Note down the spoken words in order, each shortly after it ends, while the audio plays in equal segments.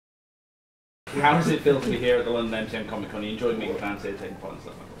How does it feel to be here at the London MCM Comic Con? You enjoyed meeting fans here, taking part and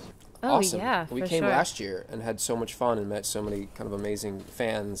stuff like this? Oh, awesome. yeah, we for came sure. last year and had so much fun and met so many kind of amazing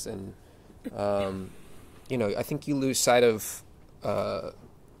fans, and you know, I think you lose sight of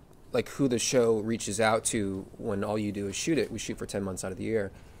like who the show reaches out to when all you do is shoot it. We shoot for 10 months out of the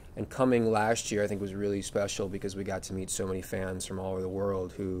year, and coming last year I think was really special because we got to meet so many fans from all over the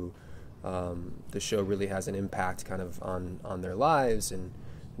world who the show really has an impact kind of on their lives, and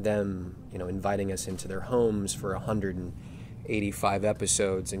them, you know, inviting us into their homes for 185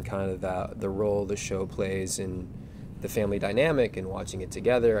 episodes, and kind of the role the show plays in the family dynamic and watching it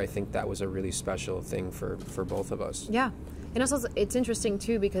together. I think that was a really special thing for both of us. Yeah. And also, it's interesting,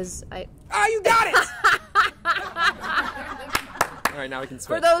 too, because you got it! All right, now we can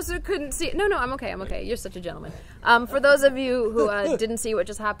switch. For those who couldn't see... No, I'm okay. You're such a gentleman. For those of you who didn't see what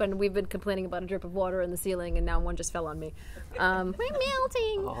just happened, we've been complaining about a drip of water in the ceiling, and now one just fell on me. We're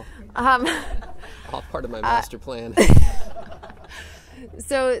melting! All part of my master plan.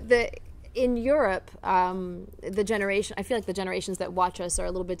 So in Europe, the generation, I feel like the generations that watch us are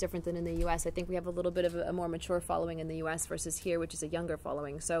a little bit different than in the U.S. I think we have a little bit of a more mature following in the U.S. versus here, which is a younger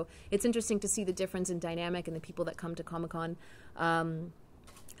following. So it's interesting to see the difference in dynamic and the people that come to Comic-Con.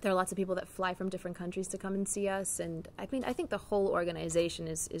 There are lots of people that fly from different countries to come and see us, and I mean, I think the whole organization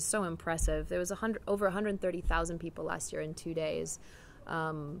is so impressive. There was over 130,000 people last year in 2 days.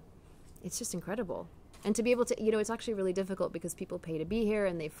 It's just incredible. And to be able to, you know, it's actually really difficult because people pay to be here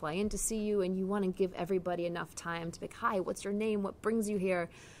and they fly in to see you, and you want to give everybody enough time to be like, hi, what's your name? What brings you here?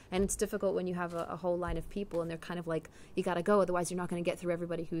 And it's difficult when you have a whole line of people and they're kind of like, you got to go, otherwise you're not going to get through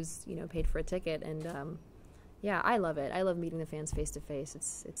everybody who's, you know, paid for a ticket. And yeah, I love it. I love meeting the fans face to face.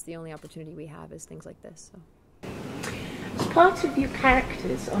 It's the only opportunity we have is things like this. So. As part of your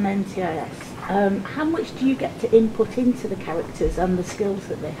characters on NCIS, how much do you get to input into the characters and the skills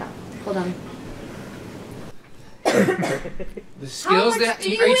that they have? Hold on. The skills How much do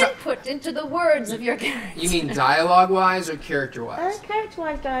you input into the words of your character? You mean dialogue-wise or character-wise?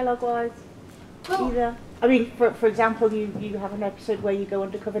 Character-wise, dialogue-wise, Well, either. I mean, for example, you have an episode where you go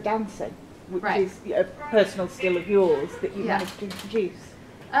undercover dancing, which Right. is a personal skill of yours that you Yeah. managed to introduce.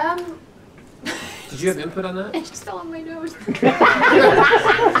 Did you have input on that? It just fell on my nose.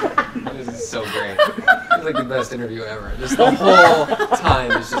 This is so great. It's like the best interview ever. Just the whole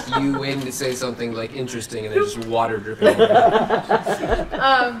time is just you waiting to say something like interesting and then just water dripping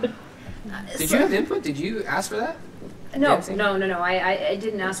over. Did you have input? Did you ask for that? No. I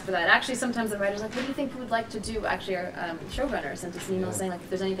didn't ask for that. Actually, sometimes the writer's like, what do you think we would like to do? Actually, our showrunner sent us an email saying, like, if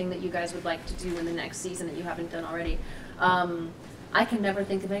there's anything that you guys would like to do in the next season that you haven't done already. I can never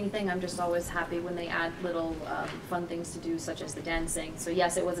think of anything. I'm just always happy when they add little fun things to do, such as the dancing. So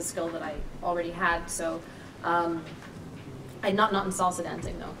yes, it was a skill that I already had. So not in salsa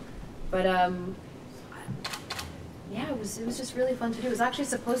dancing though, but yeah, it was just really fun to do. It was actually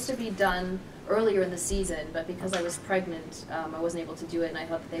supposed to be done earlier in the season, but because I was pregnant, I wasn't able to do it, and I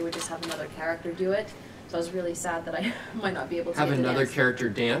thought that they would just have another character do it. So I was really sad that I might not be able to have another dance. character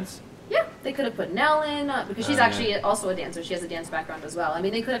dance. Yeah, they could have put Nell in because she's actually also a dancer. She has a dance background as well. I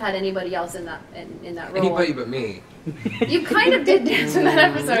mean, they could have had anybody else in that role. Anybody but me. You kind of did dance in that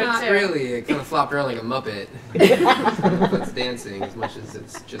episode Not too. really. It kind of flopped around like a Muppet. I don't know if that's dancing as much as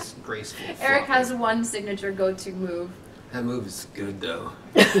it's just graceful. Eric flopping. has one signature go-to move. That move is good though.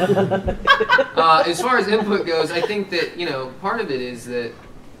 As far as input goes, I think that, you know, part of it is that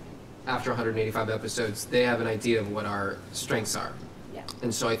after 185 episodes, they have an idea of what our strengths are. Yeah.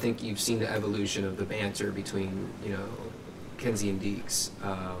 And so I think you've seen the evolution of the banter between, you know, Kenzie and Deeks.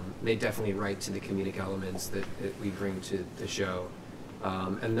 They definitely write to the comedic elements that we bring to the show.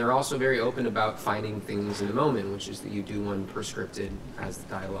 And they're also very open about finding things in the moment, which is that you do one per scripted as the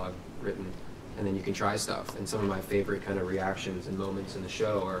dialogue written, and then you can try stuff. And some of my favorite kind of reactions and moments in the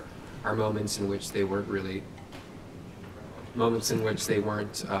show are moments in which they weren't really, it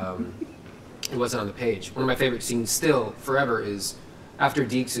wasn't on the page. One of my favorite scenes still, forever, is after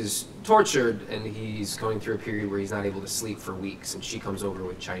Deeks is tortured and he's going through a period where he's not able to sleep for weeks, and she comes over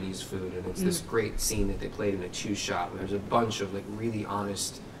with Chinese food, and it's this great scene that they played in a two-shot where there's a bunch of like really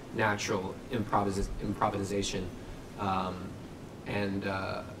honest, natural improvisation, and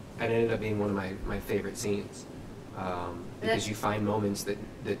it ended up being one of my favorite scenes. Because you find moments that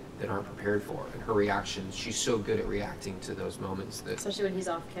aren't prepared for, and her reactions, she's so good at reacting to those moments. Especially when he's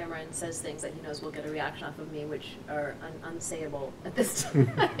off camera and says things that he knows will get a reaction off of me, which are unsayable at this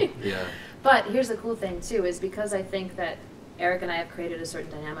time. Yeah. But here's the cool thing too, is because I think that Eric and I have created a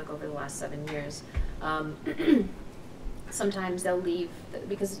certain dynamic over the last 7 years, sometimes they'll leave,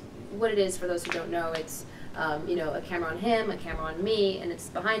 because what it is, for those who don't know, it's you know, a camera on him, a camera on me, and it's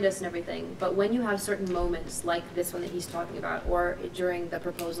behind us and everything. But when you have certain moments like this one that he's talking about, or during the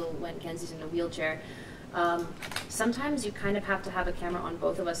proposal when Kenzie's in a wheelchair, sometimes you kind of have to have a camera on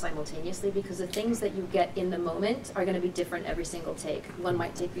both of us simultaneously, because the things that you get in the moment are going to be different every single take. One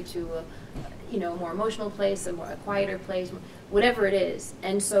might take you to a, you know, a more emotional place, a quieter place, whatever it is.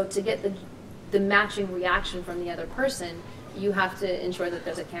 And so to get the matching reaction from the other person, you have to ensure that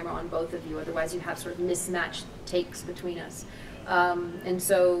there's a camera on both of you, otherwise you have sort of mismatched takes between us. And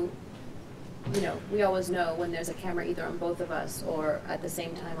so, you know, we always know when there's a camera either on both of us or at the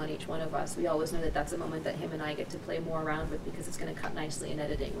same time on each one of us, we always know that that's a moment that him and I get to play more around with, because it's going to cut nicely in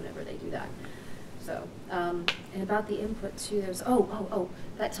editing whenever they do that. So, and about the input too, there's,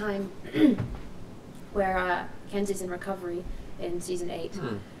 that time where Kenzie's in recovery in season 8.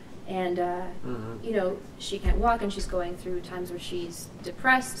 And, you know, she can't walk and she's going through times where she's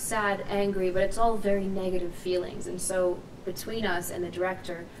depressed, sad, angry, but it's all very negative feelings. And so between us and the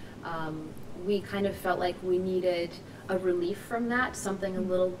director, we kind of felt like we needed a relief from that, something a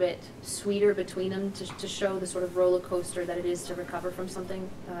little bit sweeter between them to show the sort of roller coaster that it is to recover from something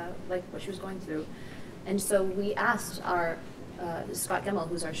like what she was going through. And so we asked our Scott Gemmell,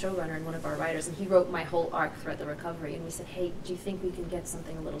 who's our showrunner and one of our writers, and he wrote my whole arc throughout the recovery, and we said, hey, do you think we can get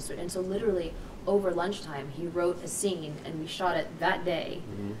something a little sweet? And so literally over lunchtime he wrote a scene and we shot it that day.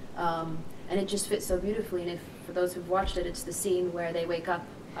 And it just fits so beautifully. And for those who've watched it, it's the scene where they wake up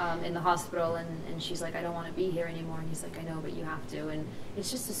in the hospital and she's like, I don't want to be here anymore, and he's like, I know, but you have to. And it's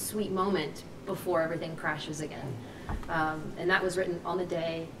just a sweet moment before everything crashes again. And that was written on the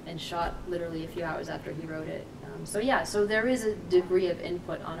day and shot literally a few hours after he wrote it. So yeah, so there is a degree of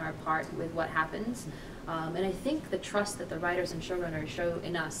input on our part with what happens. And I think the trust that the writers and showrunners show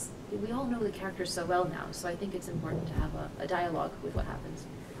in us, we all know the characters so well now, so I think it's important to have a dialogue with what happens.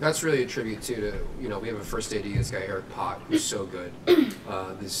 That's really a tribute too to, you know, we have a first AD, this guy Eric Pott, who's so good.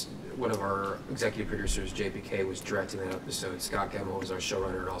 One of our executive producers, JPK, was directing that episode. Scott Gemmell was our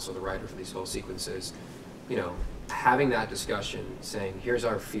showrunner and also the writer for these whole sequences. You know, having that discussion, saying, here's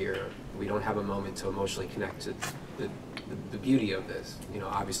our fear, we don't have a moment to emotionally connect to the beauty of this. You know,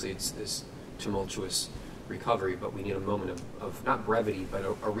 obviously it's this tumultuous recovery, but we need a moment of not brevity, but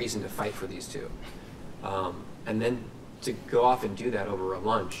a reason to fight for these two. And then to go off and do that over a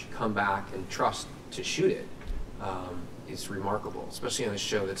lunch, come back and trust to shoot it, is remarkable, especially on a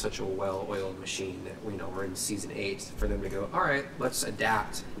show that's such a well-oiled machine that, you know, we're in season 8, for them to go, all right, let's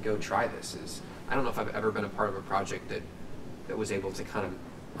adapt, go try this. I don't know if I've ever been a part of a project that was able to kind of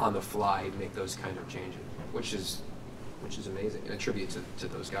on the fly make those kind of changes, which is amazing, and a tribute to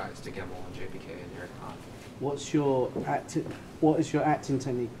those guys, to Gemmell and JPK and Eric Pott. What is your acting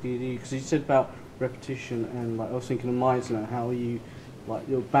technique do you do? Because you said about repetition, and like I was thinking of mine now, how you, like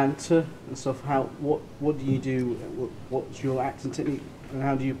your banter and stuff, what do you do, what's your acting technique and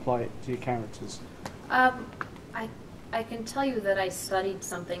how do you apply it to your characters? I can tell you that I studied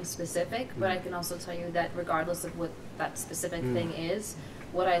something specific, but I can also tell you that regardless of what that specific thing is,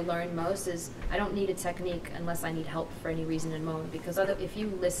 what I learned most is I don't need a technique unless I need help for any reason in the moment, because if you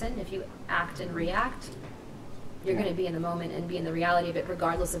listen, if you act and react, you're going to be in the moment and be in the reality of it,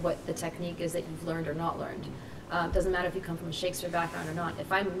 regardless of what the technique is that you've learned or not learned. It doesn't matter if you come from a Shakespeare background or not.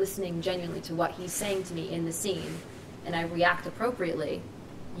 If I'm listening genuinely to what he's saying to me in the scene and I react appropriately,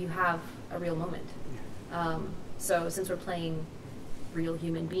 you have a real moment. So since we're playing real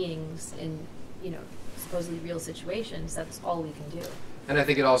human beings in, you know, supposedly real situations, that's all we can do. And I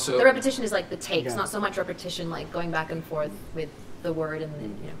think it also... The repetition is like the takes, not so much repetition like going back and forth with the word and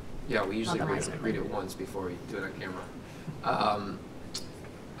then, you know. Yeah, we usually read it once before we do it on camera.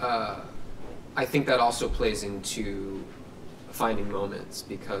 I think that also plays into finding moments,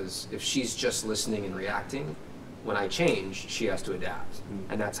 because if she's just listening and reacting, when I change, she has to adapt.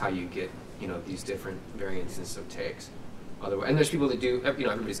 And that's how you get, you know, these different variances of takes. Otherwise, and there's people that do, you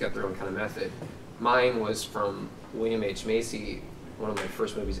know, everybody's got their own kind of method. Mine was from William H. Macy. One of my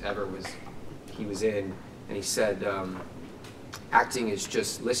first movies ever was, he was in, and he said, acting is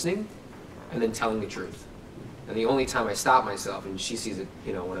just listening and then telling the truth. And the only time I stop myself, and she sees it,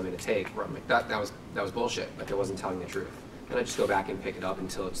 you know, when I'm in a take, where I'm like, that was bullshit, like I wasn't telling the truth. And I just go back and pick it up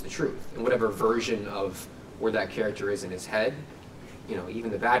until it's the truth. And whatever version of where that character is in his head, you know, even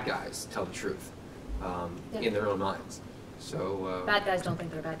the bad guys tell the truth in their own minds. So bad guys don't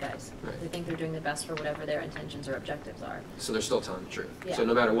think they're bad guys. Right. They think they're doing the best for whatever their intentions or objectives are. So they're still telling the truth. Yeah. So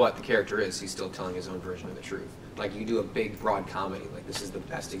no matter what the character is, he's still telling his own version of the truth. Like you do a big broad comedy, like this is the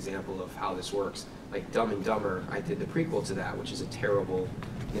best example of how this works. Like Dumb and Dumber, I did the prequel to that, which is a terrible,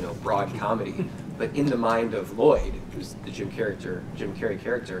 you know, broad comedy. but in the mind of Lloyd, who's the Jim Carrey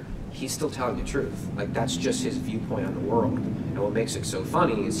character, he's still telling the truth. Like, that's just his viewpoint on the world. And what makes it so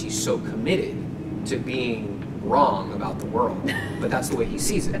funny is he's so committed to being wrong about the world, but that's the way he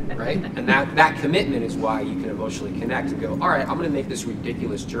sees it, right? And that commitment is why you can emotionally connect and go, all right, I'm going to make this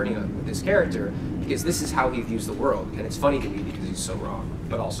ridiculous journey with this character because this is how he views the world, and it's funny to me because he's so wrong,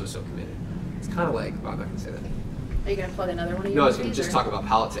 but also so committed. It's kind of like, well, I'm not going to say that. Are you going to plug another one of your No, I was going to movies, just or? talk about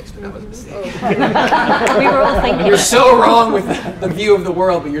politics, but that was a mistake. Oh. We were all thinking. You're so wrong with the view of the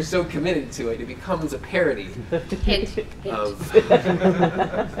world, but you're so committed to it. It becomes a parody Hint.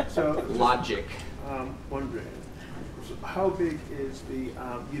 of So, logic. wondering, so how big is the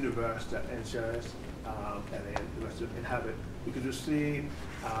universe that NCIS LA and the rest of them inhabit? Because we've seen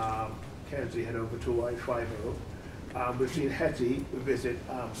Kenzie head over to Y50. We've seen Hetty visit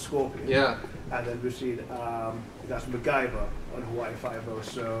Scorpion. Yeah. And then we've seen that's MacGyver on Hawaii 5-0.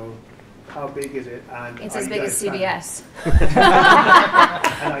 So how big is it? And It's are as you big guys as CBS.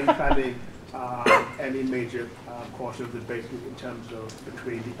 and are you planning any major course of debate in terms of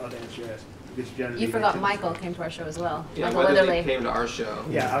between the other NCIS? Because generally You forgot they- Michael came to our show as well. Yeah, Michael whether Weatherly. they came to our show.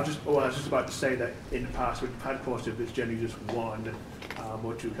 Yeah, I was just about to say that in the past we've had courses it's generally just one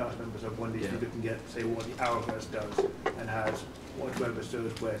or two cast members of one. These Yeah. people can get, say, what the Arrowverse does and has one or two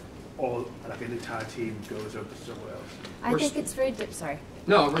episodes where all, like an entire team goes over to somewhere else. I We're think it's very sorry.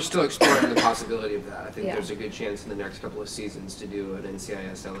 No, we're still exploring the possibility of that. I think Yeah. there's a good chance in the next couple of seasons to do an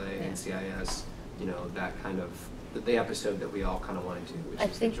NCIS LA, Yeah. NCIS, that kind of, the episode that we all kind of want to do, which I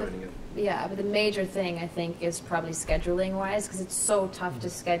is think joining it. Yeah, but the major thing I think is probably scheduling wise, because it's so tough to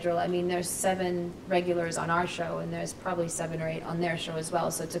schedule. I mean, there's 7 regulars on our show, and there's probably 7 or 8 on their show as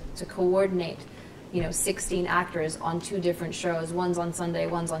well. So to coordinate, 16 actors on 2 different shows, one's on Sunday,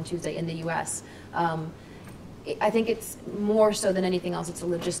 one's on Tuesday in the U.S. I think it's more so than anything else. It's a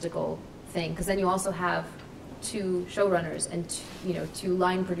logistical thing, because then you also have 2 showrunners and 2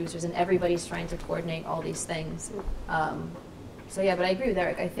 line producers, and everybody's trying to coordinate all these things. So yeah, but I agree with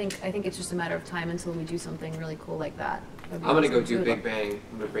Eric. I think it's just a matter of time until we do something really cool like that. I'm going to go do Big Bang.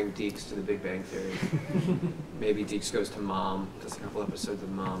 I'm going to bring Deeks to the Big Bang Theory. Maybe Deeks goes to Mom. Does a couple episodes of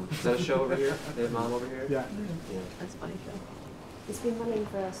Mom. Is that a show over here? They have Mom over here? Yeah. Yeah. That's a funny show. It's been running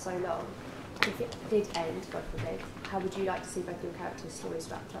for so long. If it did end, God forbid, how would you like to see both your characters' stories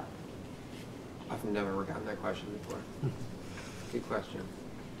wrapped up? I've never gotten that question before. Good question.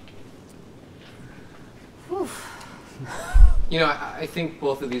 Whew. I think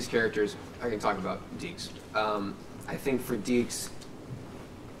both of these characters, I can talk about Deeks. I think for Deeks,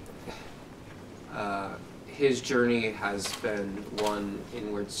 his journey has been one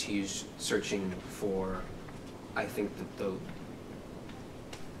in which he's searching for, I think,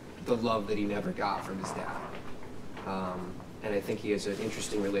 the love that he never got from his dad. And I think he has an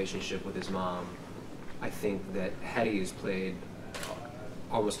interesting relationship with his mom. I think that Hetty has played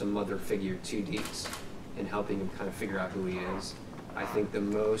almost a mother figure to Deeks in helping him kind of figure out who he is. I think the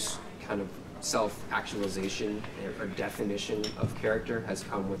most kind of self-actualization or definition of character has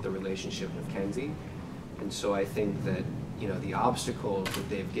come with the relationship with Kenzie. And so I think that, the obstacles that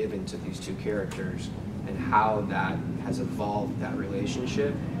they've given to these 2 characters and how that has evolved that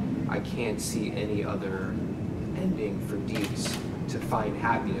relationship, I can't see any other ending for Deeks to find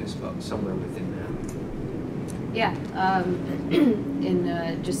happiness but somewhere within that. Yeah.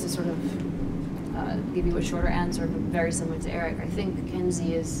 Just to sort of give you a shorter answer, but very similar to Eric, I think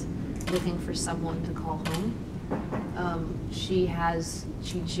Kenzie is looking for someone to call home. She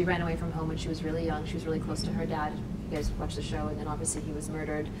ran away from home when she was really young. She was really close to her dad. You guys watched the show, and then obviously he was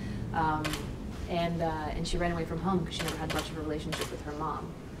murdered. And she ran away from home because she never had much of a relationship with her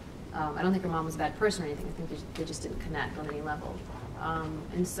mom. I don't think her mom was a bad person or anything. I think they just didn't connect on any level.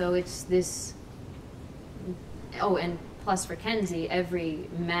 And so it's this. Oh, and plus for Kenzie, every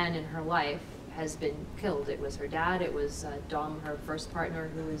man in her life has been killed. It was her dad, it was Dom, her first partner,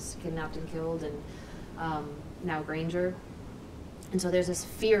 who was kidnapped and killed, and now Granger. And so there's this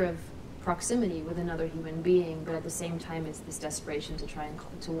fear of proximity with another human being, but at the same time it's this desperation to try and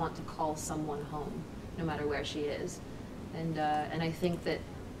to want to call someone home, no matter where she is. And I think that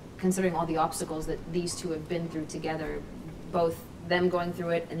considering all the obstacles that these 2 have been through together, both them going through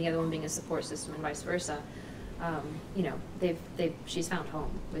it and the other one being a support system and vice versa, she's found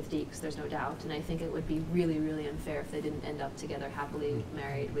home with Deeks, there's no doubt, and I think it would be really, really unfair if they didn't end up together, happily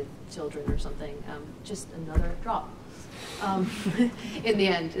married with children or something. Just another drop. In the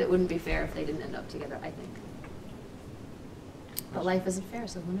end, it wouldn't be fair if they didn't end up together, I think. But life isn't fair,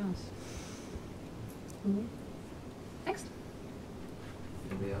 so who knows? Mm-hmm. Next.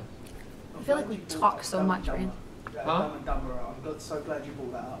 Anybody else? I feel like we talk so much, right? Dumb and Dumber. I'm so glad you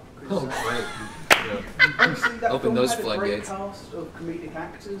brought that up. Oh, great. Honestly, that Open film those had a great floodgates. cast of comedic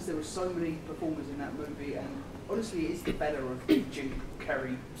actors. There were so many performers in that movie, and honestly, it's the better of the Jim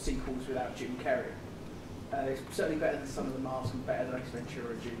Carrey sequels without Jim Carrey. It's certainly better than some of the Masks and better than Ace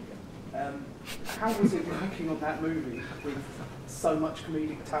Ventura Jr. How was it working on that movie with so much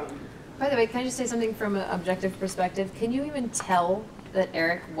comedic talent? By the way, can I just say something from an objective perspective? Can you even tell that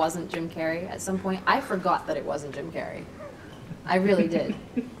Eric wasn't Jim Carrey at some point? I forgot that it wasn't Jim Carrey. I really did.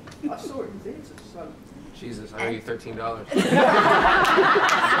 I saw it in theaters, so... Jesus, I owe you $13.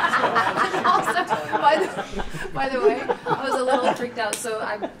 Also, by the way, I was a little freaked out. So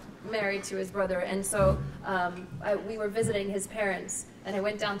I'm married to his brother, and so we were visiting his parents, and I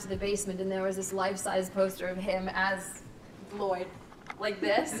went down to the basement, and there was this life-size poster of him as Lloyd, like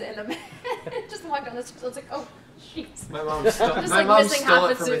this, and just walked down the street. I was like, oh. Jeez. My mom stole, Just, my like, mom missing stole half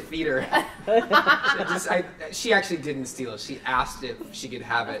it a from a suit. theater. She actually didn't steal it. She asked if she could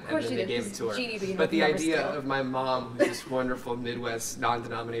have it, Of and course then she they did, gave it to her. GDB But the never idea steal. of my mom, who's this wonderful Midwest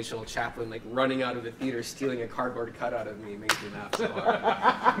non-denominational chaplain, like running out of the theater, stealing a cardboard cutout of me, makes me laugh so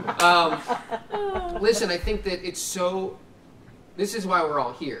hard. Listen, I think that it's so... This is why we're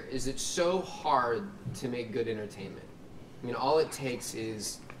all here, is it's so hard to make good entertainment. I mean, all it takes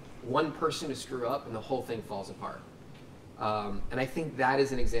is one person to screw up and the whole thing falls apart. And I think that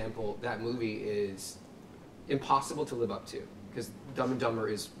is an example, that movie is impossible to live up to, because Dumb and Dumber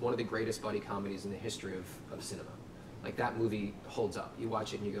is one of the greatest buddy comedies in the history of cinema. Like, that movie holds up. You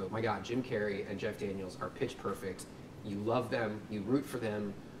watch it and you go, my God, Jim Carrey and Jeff Daniels are pitch perfect. You love them, you root for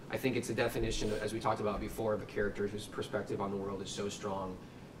them. I think it's a definition, as we talked about before, of a character whose perspective on the world is so strong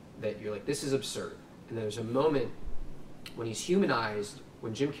that you're like, this is absurd. And there's a moment when he's humanized,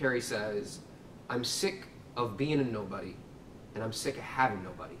 when Jim Carrey says, I'm sick of being a nobody, and I'm sick of having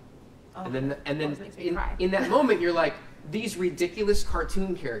nobody. Oh, and then makes me cry. in that moment, you're like, these ridiculous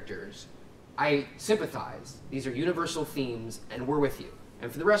cartoon characters, I sympathize. These are universal themes, and we're with you.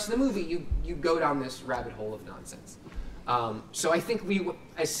 And for the rest of the movie, you go down this rabbit hole of nonsense. So I think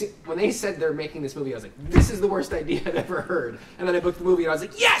when they said they're making this movie, I was like, this is the worst idea I've ever heard. And then I booked the movie, and I was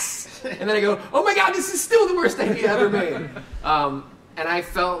like, yes! And then I go, oh my God, this is still the worst idea ever made. And I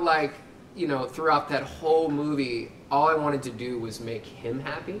felt like, you know, throughout that whole movie, all I wanted to do was make him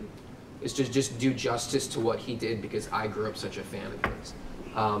happy, is to just do justice to what he did, because I grew up such a fan of his.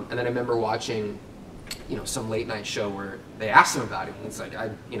 And then I remember watching, you know, some late night show where they asked him about it. And it's like,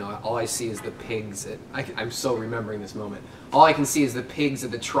 all I see is the pigs. I'm so remembering this moment. All I can see is the pigs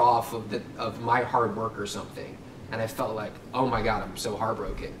at the trough of my hard work or something. And I felt like, oh my God, I'm so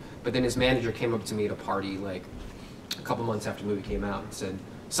heartbroken. But then his manager came up to me at a party like a couple months after the movie came out and said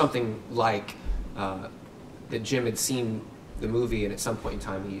something like that Jim had seen the movie, and at some point in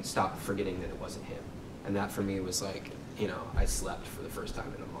time he stopped forgetting that it wasn't him. And that for me was like, you know, I slept for the first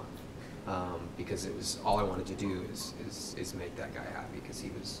time in a month. Because it was all I wanted to do is make that guy happy, because he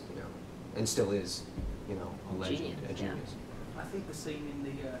was, you know, and still is, you know, a legend, a genius. I think the scene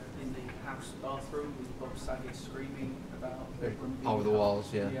in the house bathroom with Bob Saget screaming about All over the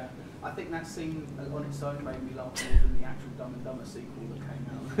walls, yeah. Yeah, I think that scene on its own made me laugh more than the actual Dumb and Dumber sequel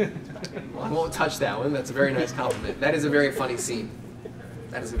that came out. I won't touch that one. That's a very nice compliment. That is a very funny scene.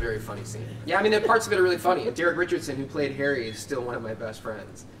 That is a very funny scene. Yeah, I mean, the parts of it are really funny. And Derek Richardson, who played Harry, is still one of my best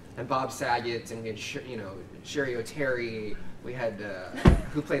friends. And Bob Saget, and we had, you know, Sherry O'Terry. We had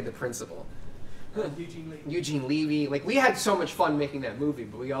who played the principal? Eugene Levy. Eugene Levy. Like, we had so much fun making that movie,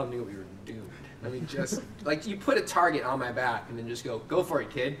 but we all knew we were doomed. I mean, just like, you put a target on my back and then just go for it,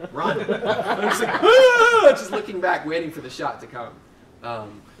 kid, run. And I'm just like, ah! Just looking back, waiting for the shot to come.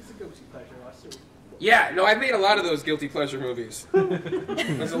 It's a guilty pleasure. I still. Yeah, no, I've made a lot of those guilty pleasure movies.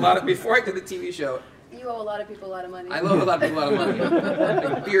 There's a lot of, before I did the TV show, You owe a lot of people a lot of money. I love a lot of people a lot of money.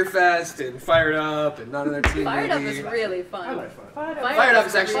 Like Beer Fest and Fired Up and Not Another Teen Fired Up Movie. is really fun. I like fun. Fired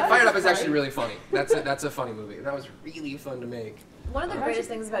Up is actually really funny. That's a funny movie. That was really fun to make. One of the greatest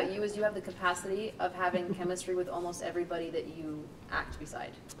things about you is you have the capacity of having chemistry with almost everybody that you act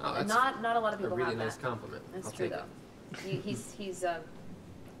beside. Oh, And that's not a lot of a people really have nice that. compliment. That's I'll true take though. He's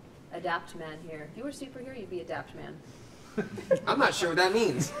adapt man here. If you were a superhero, you'd be adapt man. I'm not sure what that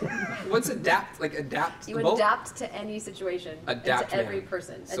means. What's adapt? Like adapt? You both? adapt to any situation. Adapt and to every man.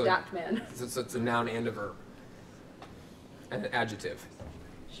 person. So- adapt man. So it's a noun and a verb. And an adjective.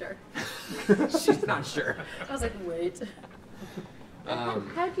 Sure. She's not sure. I was like, wait.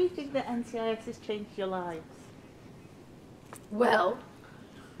 How do you think that NCIS has changed your lives? Well,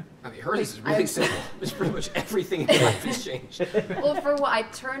 I mean, hers is really simple. It's pretty much everything in life has changed. well, for what I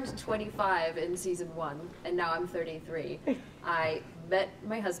turned 25 in season 1, and now I'm 33. I met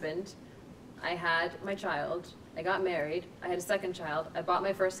my husband. I had my child, I got married, I had a second child, I bought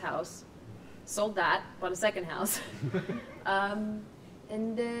my first house, sold that, bought a second house, and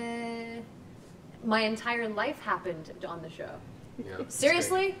my entire life happened on the show. Yeah,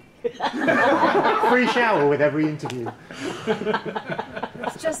 Seriously? Free shower with every interview.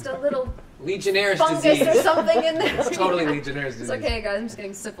 It's just a little Legionnaires' fungus disease. or something in there. It's totally Legionnaires' It's disease. okay, guys. I'm just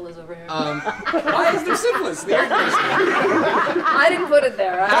getting syphilis over here. Why is there syphilis? The air conditioner. I didn't put it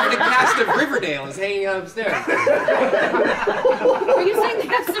there. The cast of Riverdale is hanging out upstairs. Were you saying they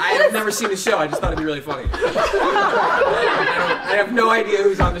have syphilis? I have never seen the show. I just thought it'd be really funny. I have no idea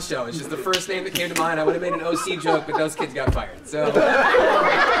who's on the show. It's just the first name that came to mind. I would have made an OC joke, but those kids got fired. So, no,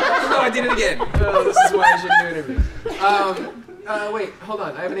 I did it again. Oh, this is why I shouldn't do interviews. Wait, hold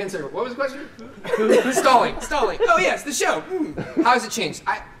on. I have an answer. What was the question? Stalling. Oh yes, the show. How has it changed?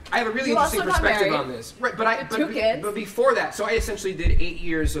 I have a really You interesting also got perspective married. on this. Right, but Two kids. but before that, so I essentially did 8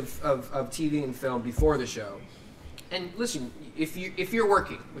 years of TV and film before the show. And listen, if you're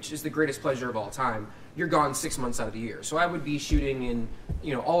working, which is the greatest pleasure of all time, you're gone 6 months out of the year. So I would be shooting in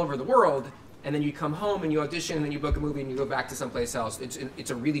all over the world, and then you come home and you audition, and then you book a movie and you go back to someplace else.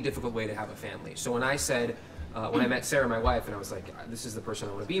 It's a really difficult way to have a family. So when I said. When I met Sarah, my wife, and I was like, this is the person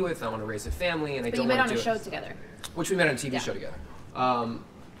I want to be with, I want to raise a family, and I But don't you met want on to a do show it. together. Which we met on a TV show together.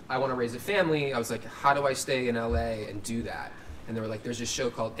 I want to raise a family. I was like, how do I stay in LA and do that? And they were like, there's a show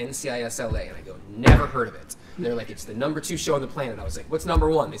called NCIS LA, and I go, never heard of it. And they're like, it's the #2 show on the planet. I was like, what's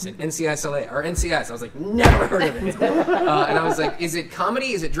 #1? They said NCIS LA, or NCIS. I was like, never heard of it. And I was like, is it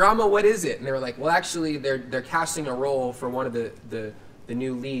comedy? Is it drama? What is it? And they were like, well, actually, they're casting a role for one of the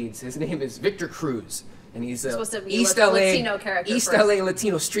new leads. His name is Victor Cruz. And he's a supposed to be East a LA Latino character East first. LA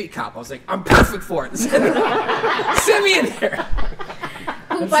Latino street cop. I was like, I'm perfect for it. Send me in there.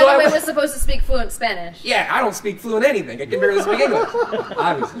 Who, by the way, was supposed to speak fluent Spanish. Yeah, I don't speak fluent anything. I can barely speak English,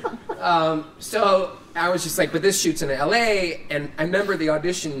 obviously. So I was just like, but this shoot's in LA, and I remember the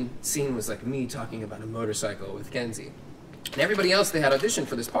audition scene was like me talking about a motorcycle with Kenzie. And everybody else they had auditioned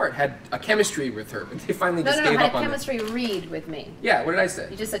for this part had a chemistry with her, but they finally just gave had up a on it. chemistry read with me. Yeah, what did I say?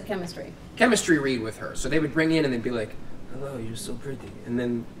 You just said chemistry. Chemistry read with her. So they would bring in and they'd be like, hello, you're so pretty. And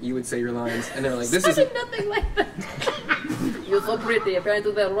then you would say your lines, and they're like, this is nothing like that. You're so pretty.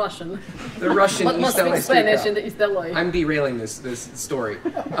 Apparently they're Russian. the Russian What East must LA speak street Spanish cop. in the East LA? I'm derailing this story.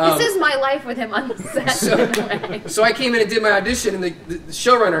 This is my life with him on the set. So I came in and did my audition, and the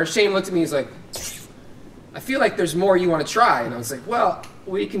showrunner, Shane, looked at me, he's like, I feel like there's more you want to try. And I was like, well,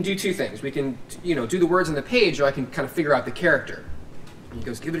 we can do two things. We can, do the words on the page, or I can kind of figure out the character. And he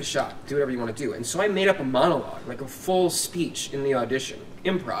goes, give it a shot. Do whatever you want to do. And so I made up a monologue, like a full speech in the audition,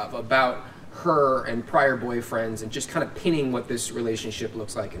 improv, about her and prior boyfriends, and just kind of pinning what this relationship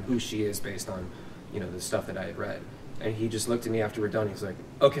looks like and who she is based on, the stuff that I had read. And he just looked at me after we're done. He's like,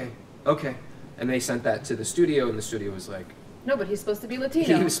 okay. And they sent that to the studio, and the studio was like, No, but he's supposed to be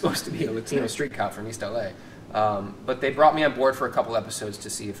Latino. he was supposed to be a Latino street cop from East LA. But they brought me on board for a couple episodes to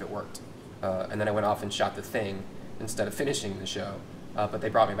see if it worked. And then I went off and shot The Thing instead of finishing the show. But they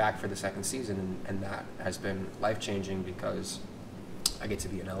brought me back for the second season, and that has been life-changing because I get to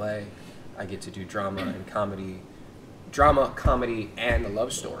be in LA. I get to do drama and comedy. Drama, comedy, and a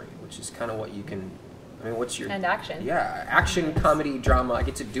love story, which is kind of what you can... what's your... And action. Yeah, action, comedy, drama. I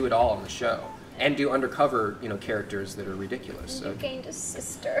get to do it all on the show. And do undercover, characters that are ridiculous. You gained a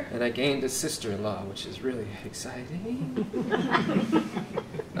sister. And I gained a sister-in-law, which is really exciting.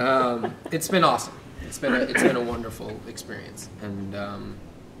 It's been awesome. It's been a wonderful experience. And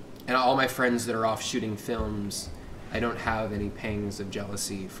all my friends that are off shooting films, I don't have any pangs of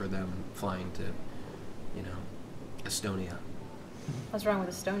jealousy for them flying to, Estonia. What's wrong with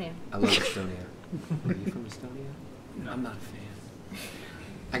Estonia? I love Estonia. Are you from Estonia? No. I'm not a fan.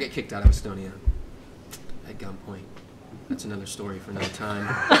 I get kicked out of Estonia at gunpoint. That's another story for another time.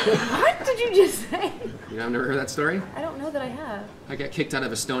 What did you just say? You have never heard that story? I don't know that I have. I got kicked out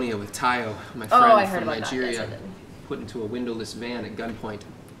of Estonia with Tayo, my friend I heard from about that. Nigeria, Yes, I did. put into a windowless van at gunpoint.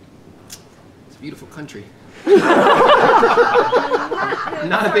 It's a beautiful country.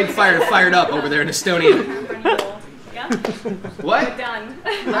 Not a big fired up over there in Estonia. What? We're done.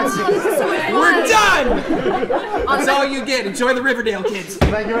 We're done! That's all you get. Enjoy the Riverdale, kids.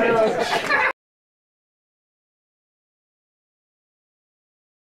 Thank you very much.